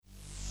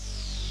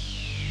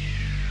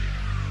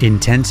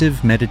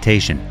Intensive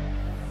Meditation,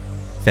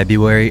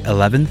 February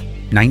 11th,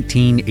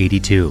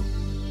 1982.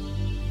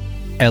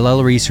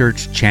 LL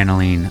Research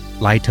channeling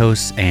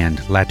Laitos and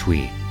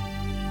Latwii.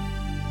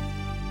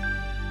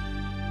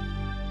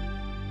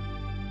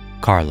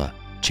 Carla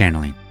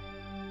channeling.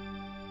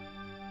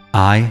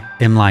 I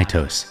am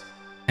Laitos,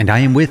 and I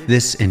am with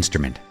this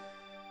instrument.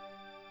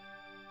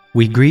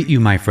 We greet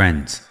you, my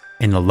friends,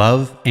 in the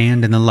love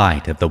and in the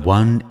light of the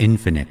one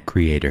infinite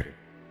Creator.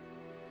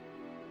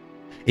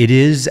 It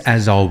is,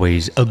 as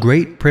always, a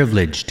great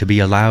privilege to be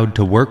allowed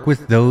to work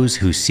with those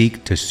who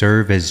seek to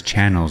serve as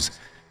channels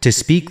to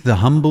speak the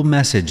humble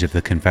message of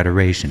the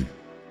Confederation.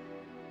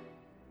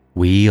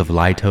 We of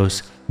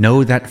Laitos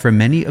know that for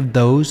many of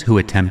those who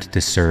attempt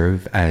to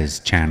serve as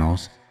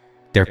channels,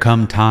 there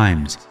come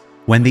times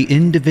when the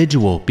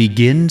individual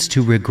begins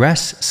to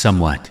regress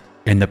somewhat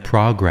in the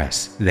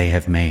progress they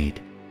have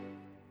made.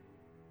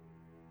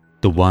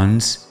 The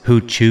ones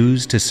who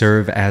choose to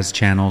serve as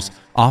channels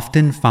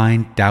often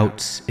find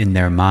doubts in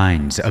their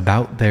minds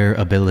about their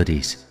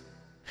abilities,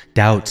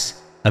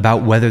 doubts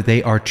about whether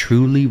they are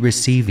truly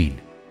receiving,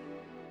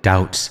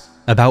 doubts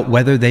about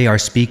whether they are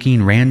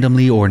speaking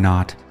randomly or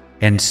not,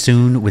 and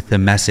soon with the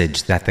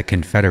message that the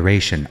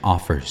Confederation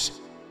offers.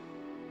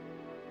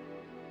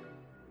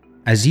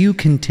 As you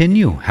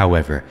continue,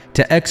 however,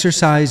 to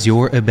exercise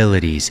your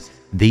abilities,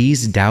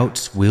 these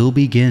doubts will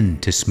begin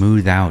to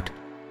smooth out,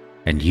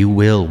 and you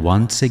will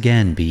once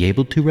again be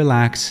able to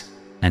relax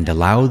and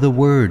allow the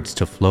words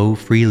to flow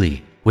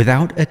freely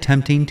without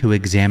attempting to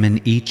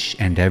examine each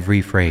and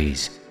every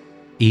phrase,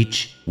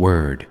 each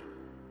word.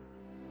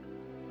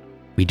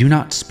 We do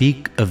not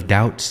speak of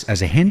doubts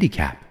as a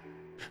handicap,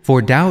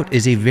 for doubt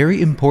is a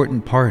very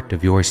important part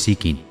of your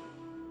seeking.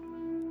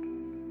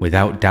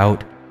 Without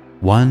doubt,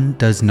 one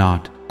does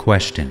not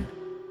question.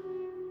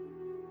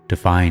 To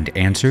find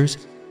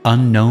answers,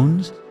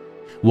 unknowns,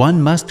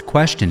 one must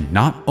question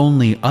not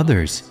only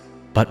others,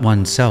 but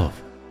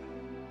oneself.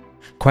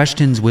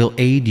 Questions will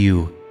aid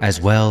you as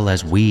well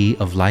as we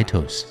of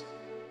Laitos.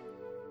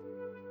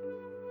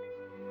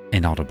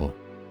 Inaudible.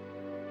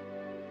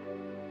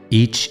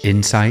 Each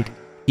insight,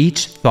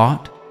 each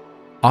thought,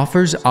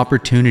 offers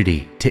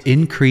opportunity to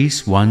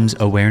increase one's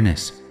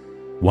awareness,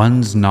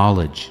 one's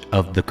knowledge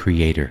of the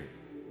Creator,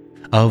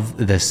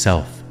 of the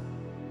Self.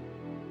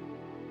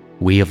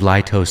 We of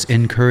Laitos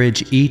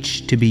encourage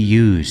each to be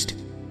used,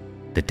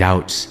 the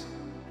doubts,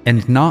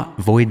 and not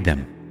void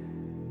them.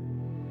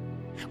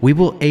 We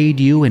will aid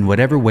you in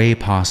whatever way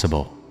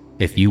possible,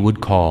 if you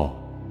would call,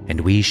 and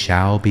we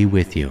shall be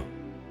with you.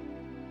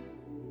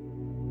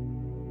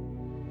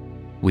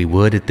 We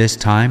would at this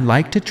time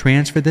like to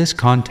transfer this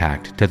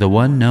contact to the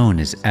one known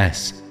as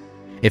S,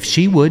 if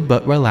she would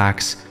but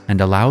relax and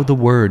allow the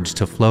words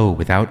to flow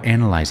without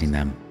analyzing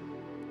them.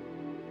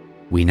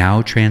 We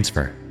now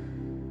transfer.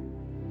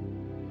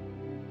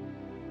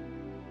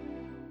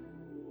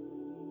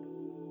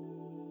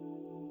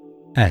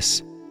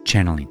 S.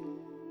 Channeling.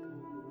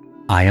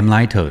 I am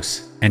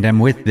Laitos, and am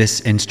with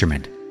this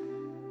instrument.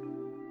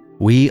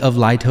 We of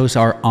Laitos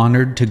are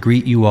honored to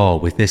greet you all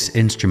with this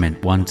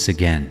instrument once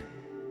again.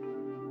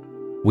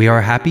 We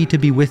are happy to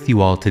be with you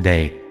all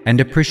today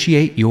and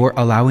appreciate your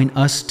allowing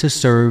us to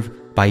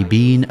serve by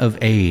being of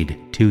aid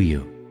to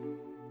you.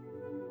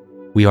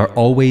 We are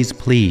always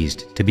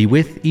pleased to be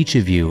with each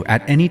of you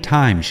at any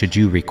time should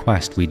you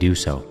request we do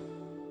so.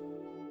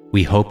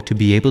 We hope to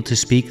be able to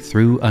speak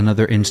through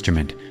another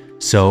instrument,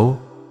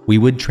 so we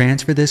would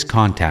transfer this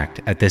contact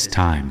at this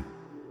time.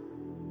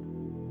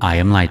 I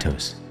am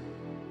Laitos.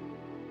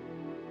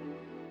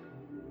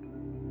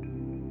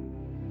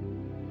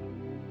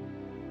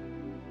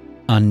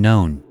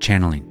 Unknown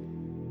channeling.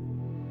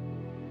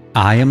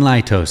 I am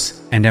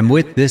Laitos, and am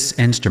with this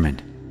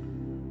instrument.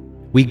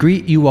 We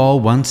greet you all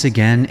once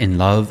again in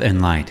love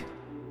and light.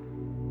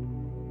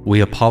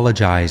 We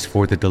apologize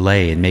for the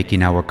delay in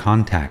making our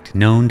contact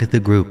known to the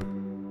group.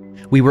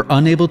 We were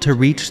unable to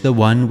reach the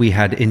one we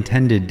had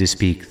intended to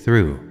speak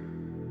through.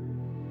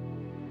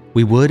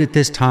 We would at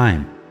this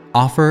time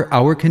offer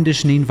our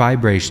conditioning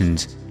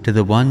vibrations to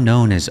the one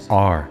known as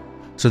R,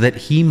 so that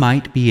he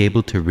might be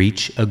able to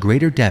reach a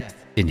greater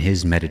depth in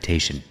his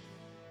meditation.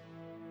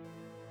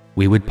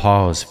 We would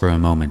pause for a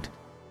moment.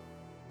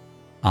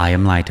 I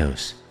am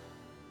Laitos.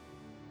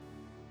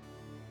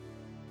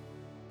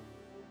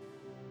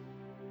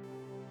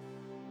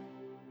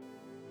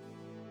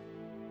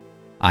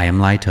 I am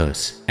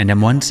Laitos, and am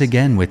once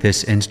again with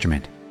this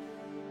instrument.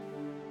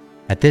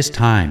 At this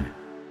time,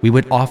 we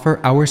would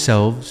offer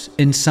ourselves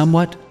in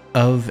somewhat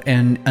of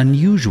an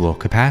unusual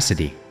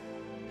capacity,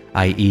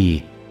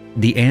 i.e.,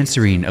 the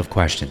answering of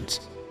questions.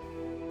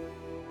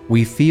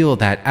 We feel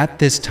that at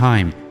this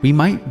time we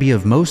might be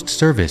of most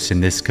service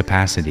in this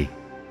capacity.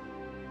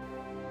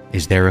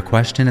 Is there a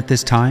question at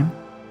this time?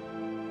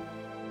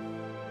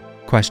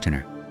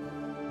 Questioner.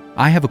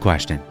 I have a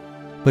question,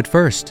 but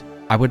first,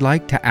 I would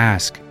like to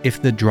ask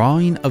if the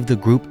drawing of the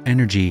group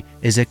energy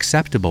is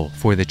acceptable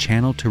for the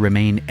channel to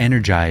remain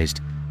energized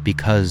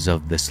because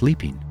of the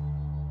sleeping.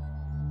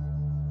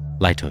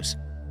 Laitos.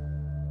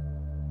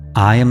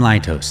 I am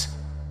Laitos,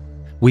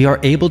 We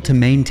are able to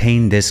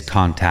maintain this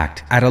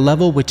contact at a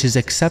level which is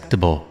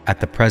acceptable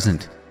at the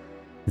present,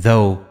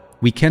 though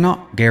we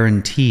cannot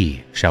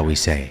guarantee, shall we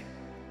say,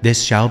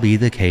 this shall be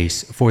the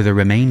case for the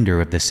remainder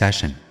of the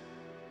session.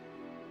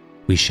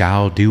 We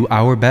shall do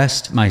our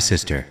best, my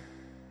sister.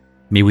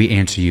 May we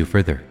answer you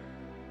further?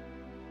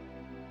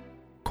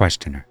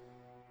 Questioner: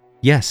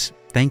 Yes,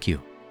 thank you.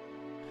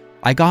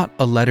 I got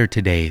a letter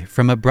today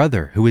from a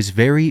brother who is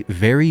very,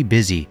 very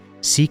busy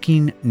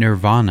seeking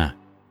nirvana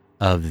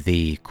of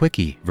the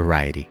quickie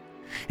variety,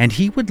 and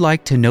he would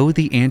like to know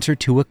the answer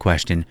to a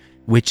question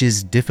which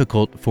is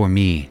difficult for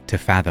me to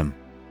fathom.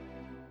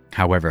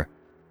 However,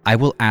 I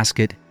will ask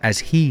it as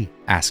he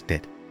asked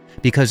it,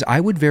 because I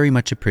would very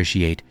much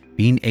appreciate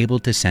being able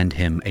to send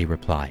him a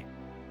reply.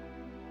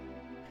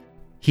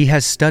 He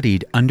has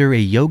studied under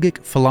a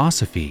yogic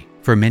philosophy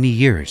for many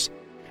years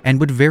and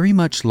would very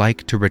much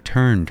like to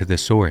return to the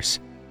source.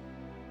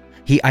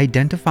 He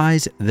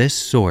identifies this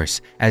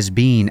source as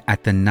being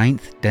at the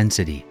 9th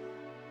density.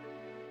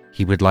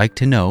 He would like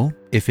to know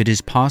if it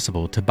is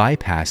possible to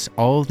bypass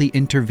all the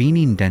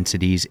intervening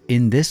densities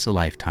in this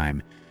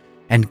lifetime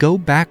and go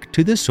back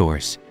to the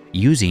source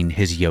using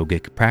his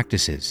yogic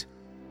practices.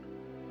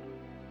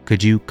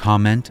 Could you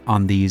comment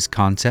on these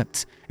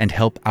concepts and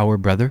help our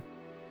brother,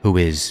 who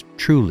is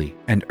truly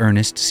an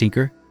earnest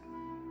seeker,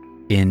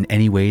 in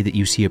any way that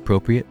you see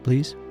appropriate,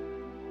 please?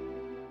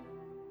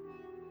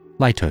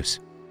 Laitos: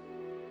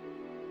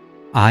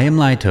 I am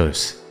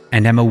Laitos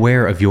and am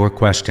aware of your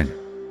question.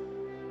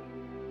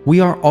 We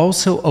are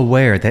also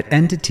aware that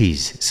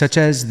entities such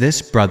as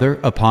this brother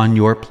upon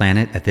your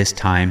planet at this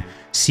time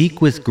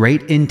seek with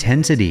great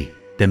intensity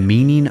the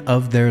meaning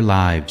of their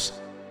lives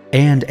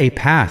and a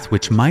path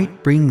which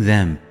might bring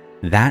them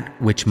that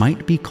which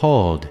might be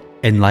called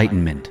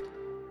enlightenment.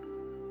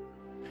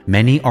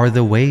 Many are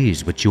the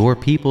ways which your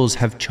peoples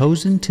have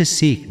chosen to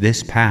seek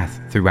this path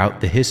throughout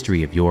the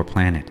history of your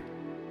planet.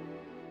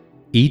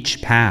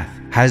 Each path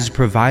has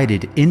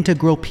provided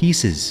integral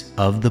pieces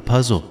of the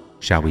puzzle,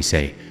 shall we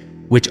say,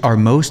 which are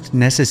most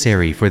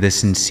necessary for the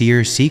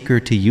sincere seeker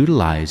to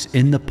utilize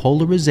in the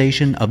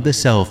polarization of the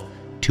self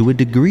to a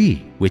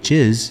degree which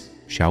is,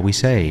 shall we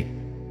say,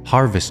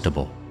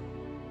 harvestable.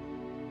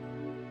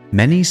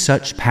 Many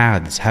such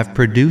paths have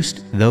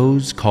produced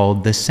those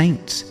called the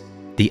saints,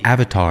 the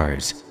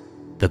avatars,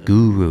 the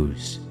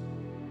gurus,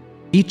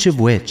 each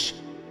of which,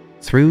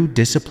 through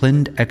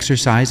disciplined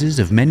exercises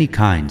of many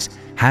kinds,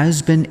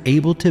 has been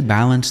able to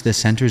balance the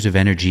centers of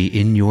energy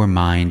in your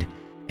mind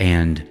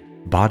and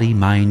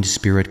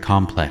body-mind-spirit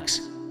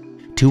complex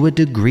to a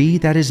degree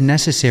that is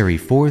necessary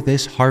for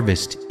this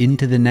harvest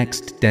into the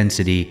next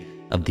density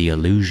of the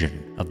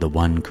illusion of the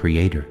one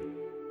Creator.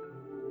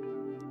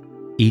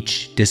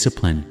 Each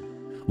discipline,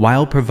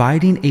 while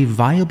providing a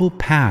viable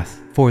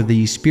path for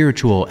the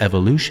spiritual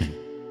evolution,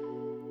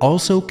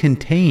 also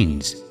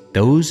contains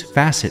those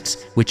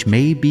facets which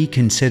may be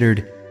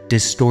considered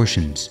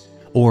distortions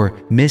or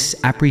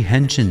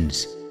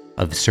misapprehensions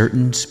of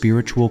certain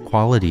spiritual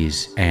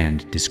qualities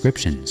and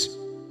descriptions.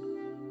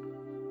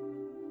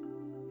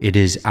 It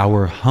is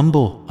our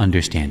humble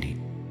understanding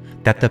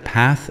that the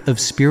path of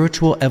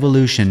spiritual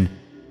evolution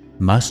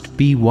must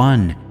be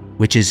one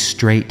which is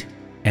straight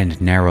and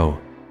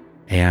narrow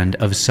and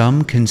of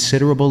some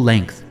considerable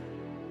length,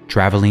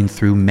 traveling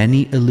through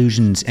many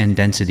illusions and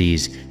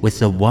densities with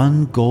the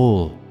one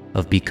goal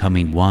of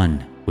becoming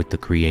one with the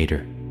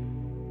Creator.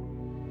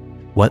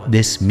 What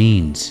this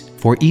means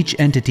for each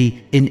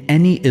entity in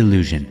any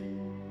illusion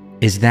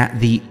is that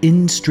the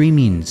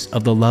instreamings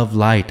of the love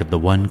light of the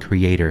one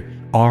Creator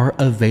are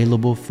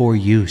available for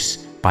use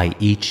by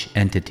each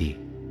entity.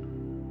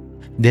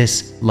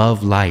 This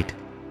love light,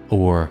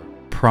 or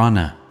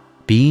prana,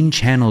 being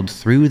channeled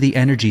through the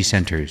energy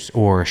centers,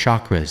 or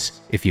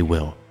chakras, if you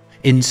will,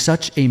 in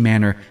such a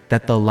manner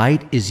that the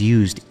light is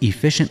used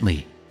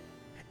efficiently,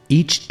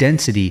 each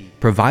density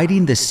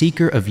providing the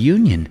seeker of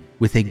union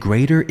with a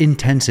greater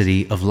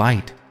intensity of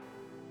light.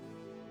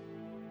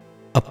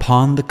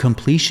 Upon the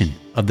completion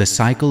of the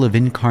cycle of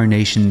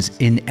incarnations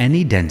in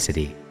any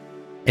density,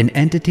 an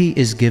entity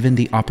is given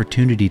the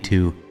opportunity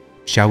to,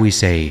 shall we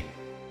say,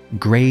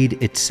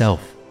 grade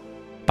itself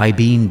by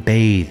being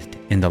bathed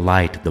in the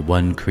light of the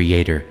one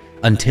Creator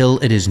until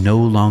it is no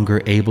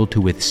longer able to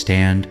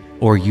withstand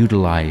or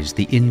utilize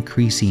the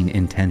increasing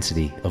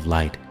intensity of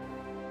light.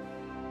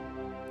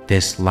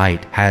 This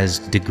light has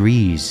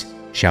degrees,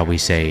 shall we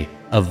say,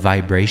 of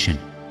vibration.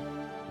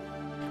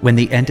 When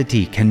the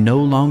entity can no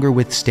longer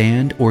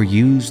withstand or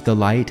use the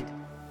light,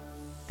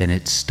 then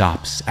it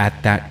stops at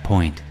that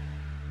point,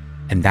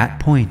 and that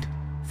point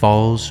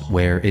falls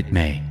where it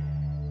may.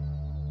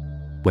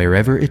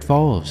 Wherever it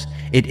falls,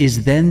 it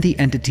is then the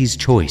entity's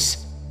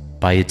choice,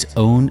 by its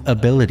own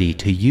ability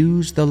to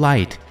use the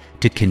light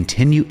to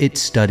continue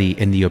its study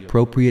in the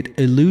appropriate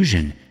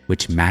illusion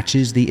which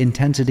matches the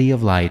intensity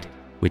of light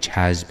which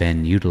has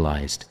been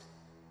utilized.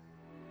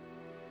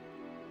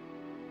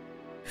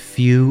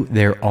 Few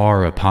there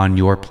are upon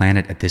your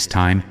planet at this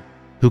time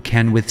who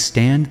can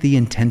withstand the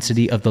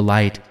intensity of the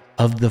light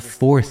of the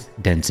 4th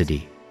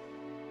density.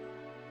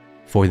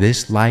 for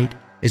this light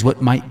is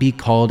what might be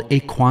called a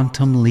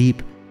quantum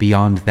leap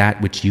beyond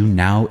that which you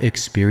now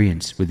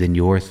experience within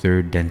your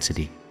third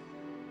density.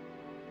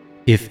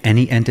 If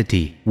any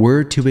entity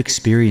were to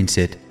experience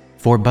it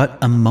for but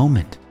a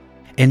moment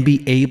and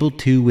be able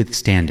to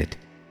withstand it,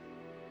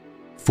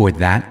 for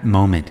that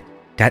moment,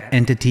 that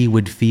entity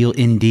would feel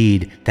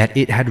indeed that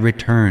it had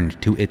returned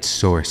to its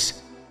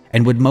source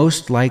and would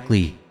most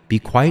likely be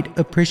quite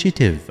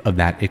appreciative of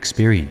that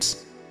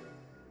experience.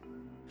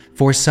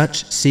 For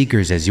such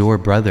seekers as your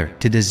brother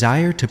to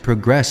desire to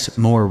progress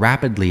more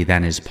rapidly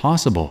than is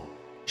possible,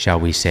 shall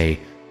we say,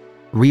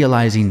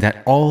 realizing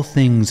that all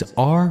things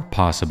are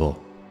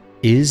possible,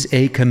 is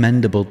a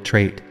commendable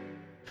trait,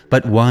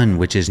 but one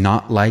which is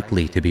not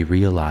likely to be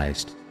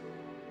realized.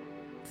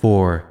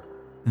 For,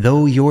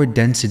 though your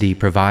density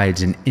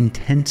provides an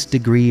intense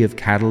degree of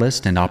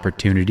catalyst and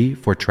opportunity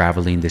for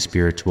traveling the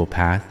spiritual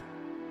path,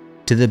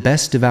 to the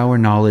best of our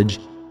knowledge,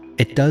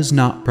 it does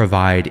not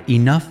provide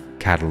enough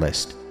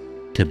catalyst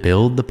to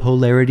build the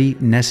polarity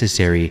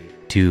necessary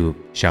to,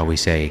 shall we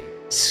say,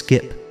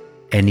 skip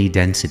any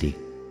density.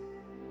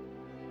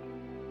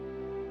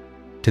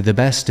 To the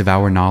best of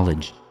our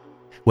knowledge,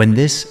 when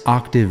this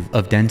octave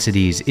of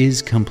densities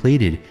is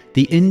completed,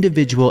 the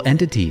individual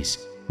entities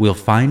will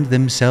find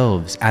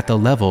themselves at the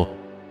level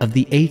of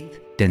the 8th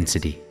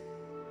density,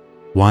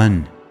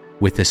 one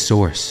with the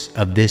source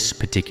of this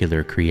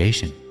particular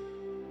creation.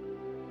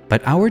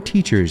 But our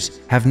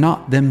teachers have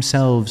not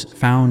themselves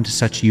found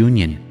such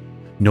union,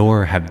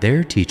 nor have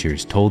their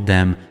teachers told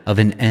them of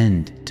an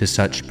end to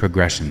such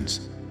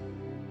progressions.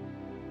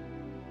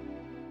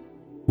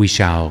 We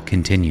shall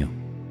continue.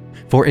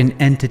 For an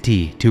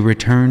entity to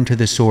return to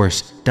the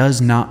source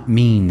does not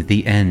mean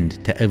the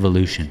end to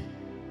evolution.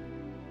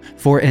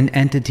 For an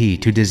entity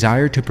to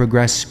desire to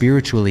progress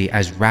spiritually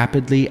as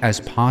rapidly as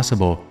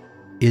possible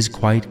is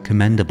quite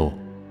commendable,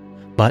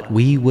 but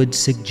we would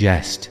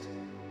suggest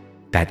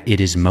that it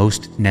is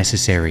most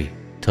necessary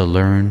to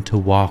learn to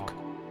walk,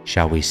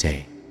 shall we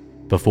say,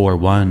 before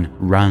one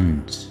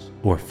runs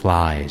or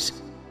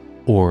flies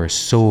or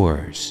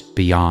soars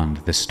beyond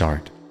the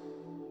start.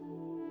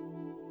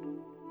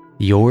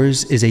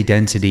 Yours is a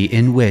density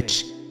in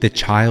which the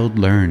child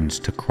learns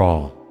to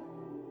crawl.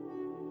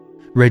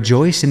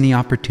 Rejoice in the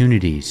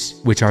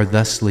opportunities which are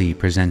thusly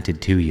presented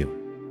to you.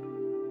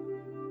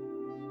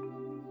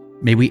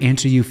 May we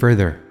answer you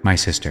further, my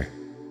sister?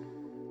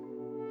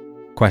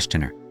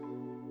 Questioner: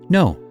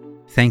 No,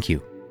 thank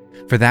you,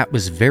 for that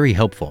was very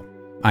helpful,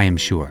 I am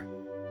sure.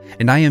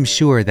 And I am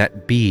sure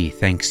that B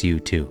thanks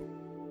you too.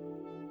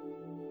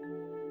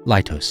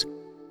 Lytos: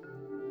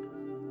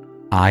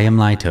 I am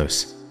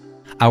Lytos.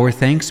 Our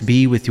thanks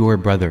be with your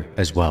brother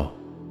as well.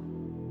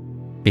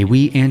 May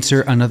we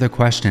answer another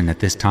question at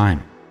this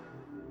time?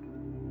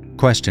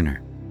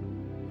 Questioner: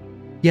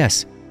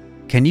 Yes.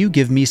 Can you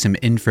give me some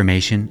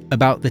information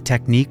about the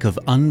technique of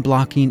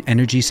unblocking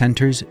energy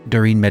centers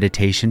during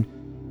meditation?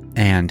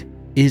 And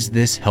is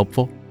this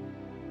helpful?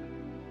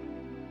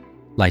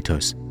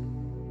 Lytos: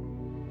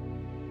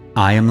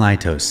 I am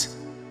Lytos,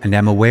 and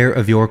am aware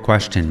of your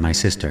question, my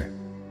sister.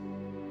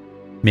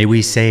 May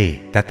we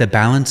say that the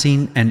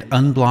balancing and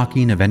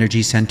unblocking of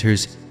energy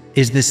centers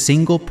is the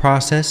single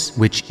process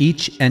which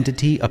each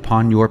entity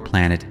upon your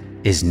planet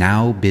is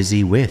now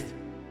busy with,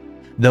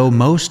 though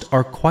most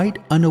are quite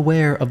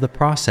unaware of the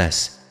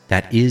process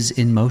that is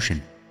in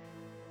motion.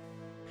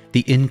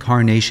 The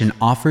incarnation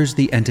offers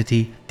the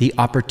entity the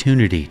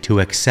opportunity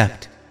to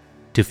accept,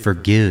 to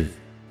forgive,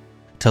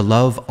 to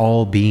love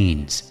all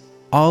beings,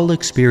 all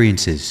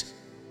experiences,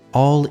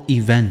 all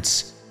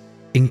events,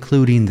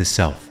 including the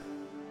self.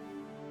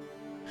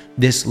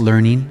 This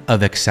learning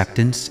of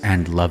acceptance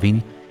and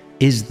loving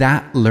is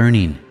that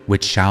learning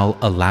which shall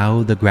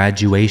allow the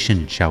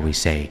graduation, shall we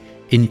say,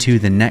 into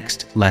the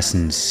next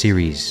lessons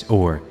series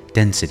or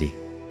density.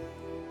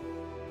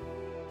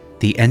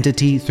 The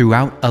entity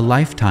throughout a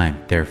lifetime,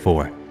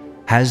 therefore,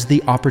 has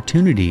the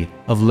opportunity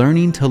of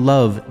learning to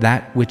love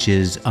that which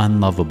is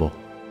unlovable,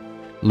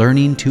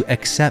 learning to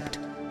accept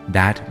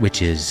that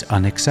which is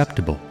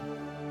unacceptable,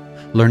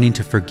 learning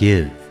to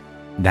forgive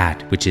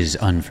that which is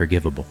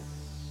unforgivable.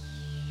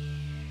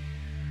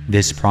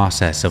 This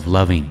process of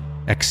loving,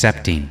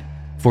 accepting,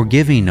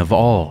 forgiving of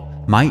all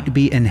might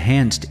be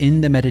enhanced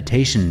in the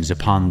meditations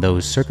upon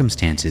those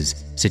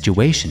circumstances,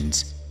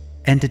 situations,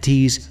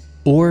 entities,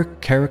 or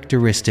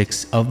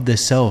characteristics of the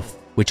self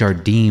which are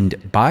deemed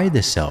by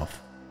the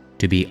self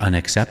to be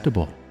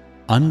unacceptable,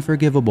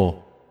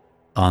 unforgivable,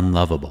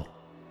 unlovable.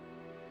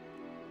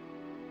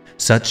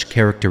 Such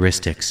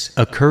characteristics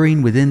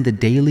occurring within the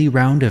daily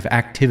round of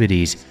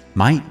activities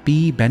might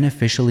be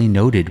beneficially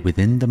noted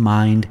within the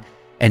mind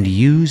and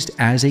used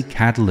as a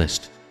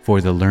catalyst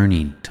for the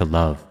learning to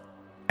love,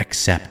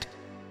 accept,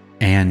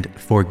 and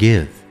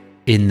forgive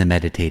in the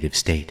meditative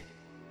state.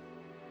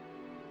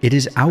 It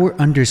is our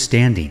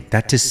understanding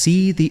that to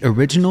see the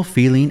original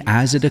feeling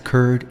as it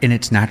occurred in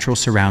its natural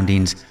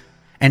surroundings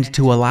and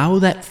to allow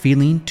that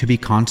feeling to be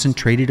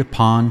concentrated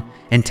upon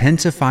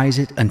intensifies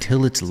it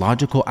until its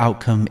logical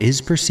outcome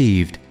is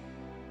perceived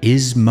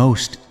is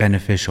most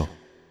beneficial.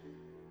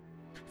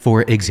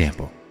 For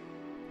example,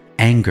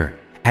 anger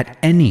at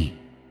any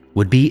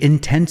would be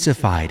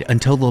intensified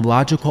until the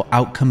logical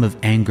outcome of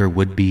anger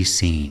would be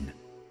seen.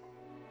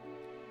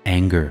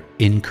 Anger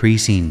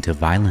increasing to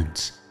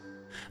violence,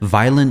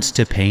 violence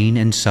to pain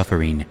and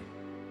suffering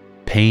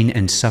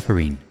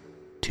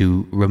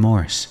to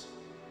remorse,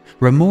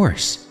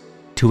 remorse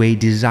to a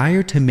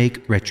desire to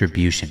make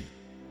retribution,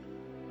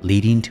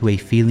 leading to a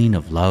feeling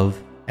of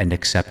love and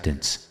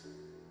acceptance.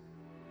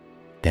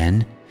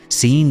 Then,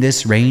 seeing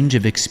this range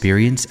of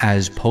experience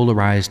as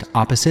polarized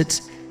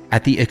opposites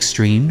at the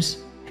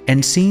extremes,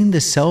 and seeing the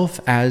self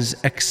as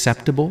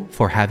acceptable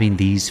for having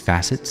these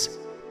facets,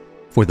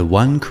 for the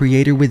one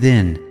creator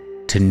within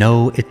to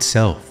know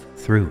itself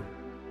through.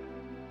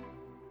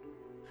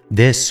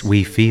 This,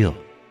 we feel,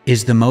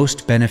 is the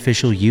most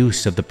beneficial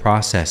use of the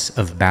process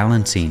of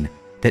balancing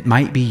that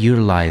might be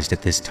utilized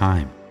at this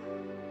time.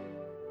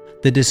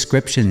 The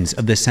descriptions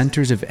of the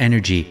centers of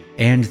energy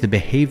and the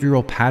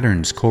behavioral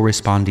patterns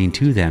corresponding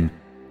to them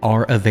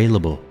are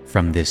available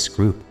from this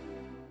group.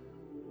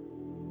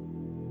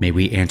 May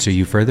we answer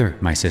you further,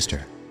 my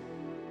sister?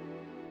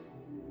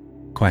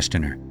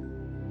 Questioner: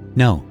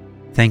 No,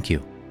 thank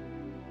you.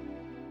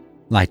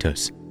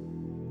 Laitos: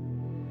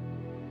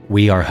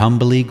 We are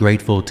humbly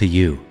grateful to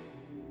you.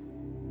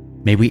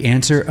 May we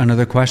answer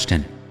another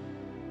question?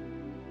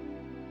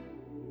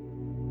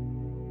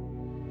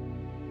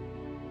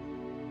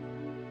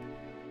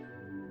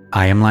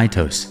 I am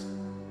Laitos.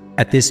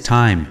 At this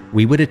time,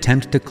 we would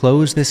attempt to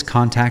close this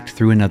contact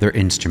through another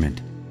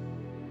instrument.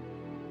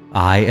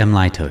 I am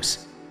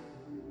Laitos.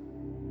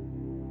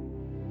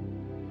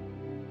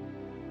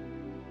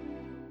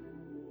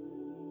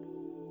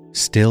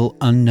 Still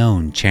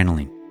unknown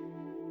channeling.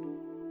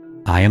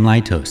 I am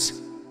Laitos.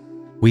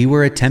 We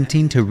were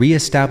attempting to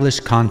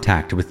re-establish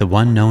contact with the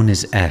one known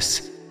as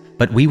S,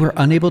 but we were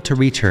unable to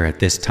reach her at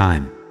this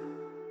time.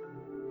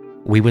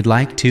 We would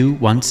like to,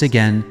 once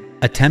again,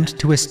 attempt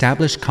to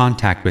establish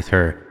contact with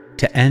her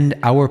to end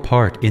our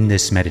part in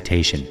this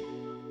meditation.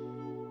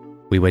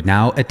 We would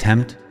now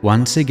attempt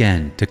once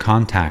again to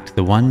contact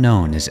the one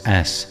known as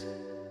S.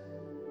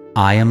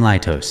 I am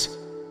Laitos.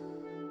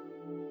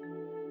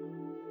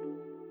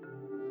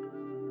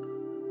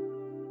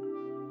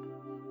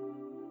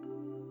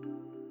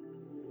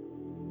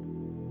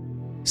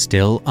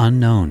 Still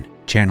unknown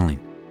channeling.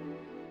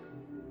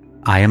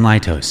 I am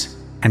Laitos,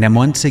 and am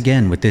once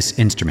again with this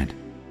instrument.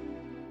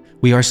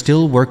 We are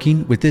still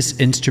working with this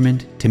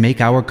instrument to make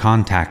our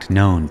contact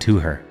known to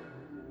her,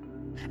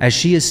 as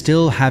she is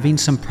still having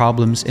some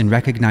problems in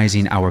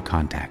recognizing our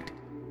contact.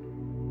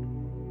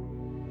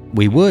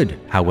 We would,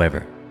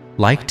 however,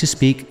 like to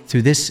speak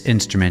through this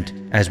instrument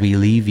as we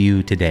leave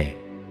you today.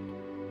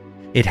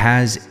 It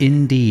has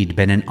indeed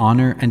been an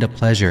honor and a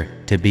pleasure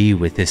to be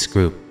with this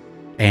group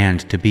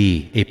and to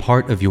be a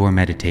part of your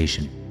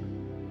meditation.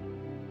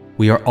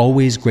 We are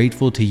always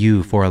grateful to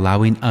you for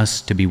allowing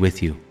us to be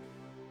with you,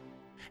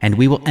 and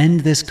we will end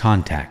this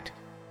contact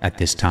at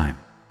this time.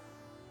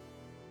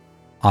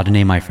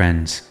 Adonai, my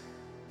friends.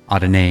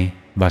 Adonai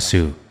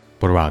Basu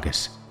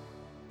Borragus.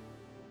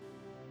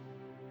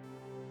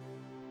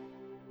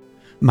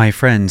 My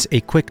friends, a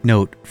quick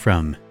note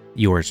from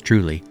yours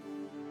truly.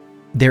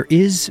 There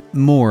is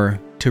more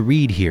to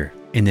read here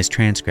in this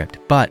transcript,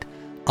 but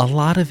a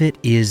lot of it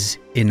is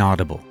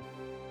inaudible,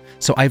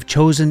 so I've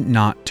chosen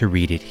not to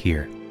read it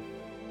here.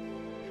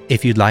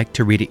 If you'd like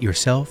to read it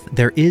yourself,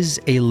 there is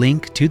a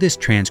link to this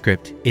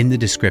transcript in the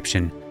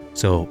description,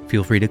 so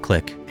feel free to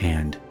click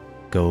and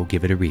go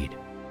give it a read.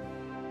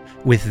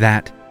 With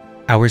that,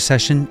 our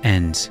session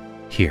ends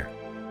here.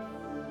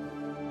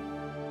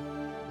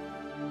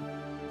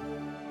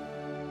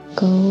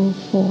 Go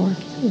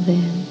forth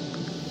then,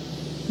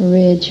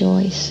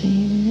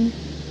 rejoicing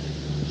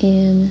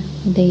in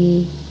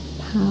the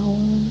power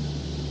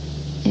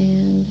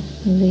and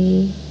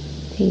the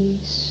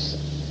peace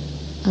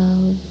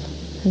of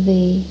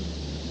the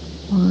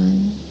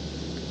one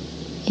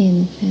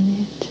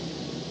infinite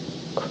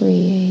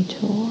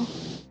Creator.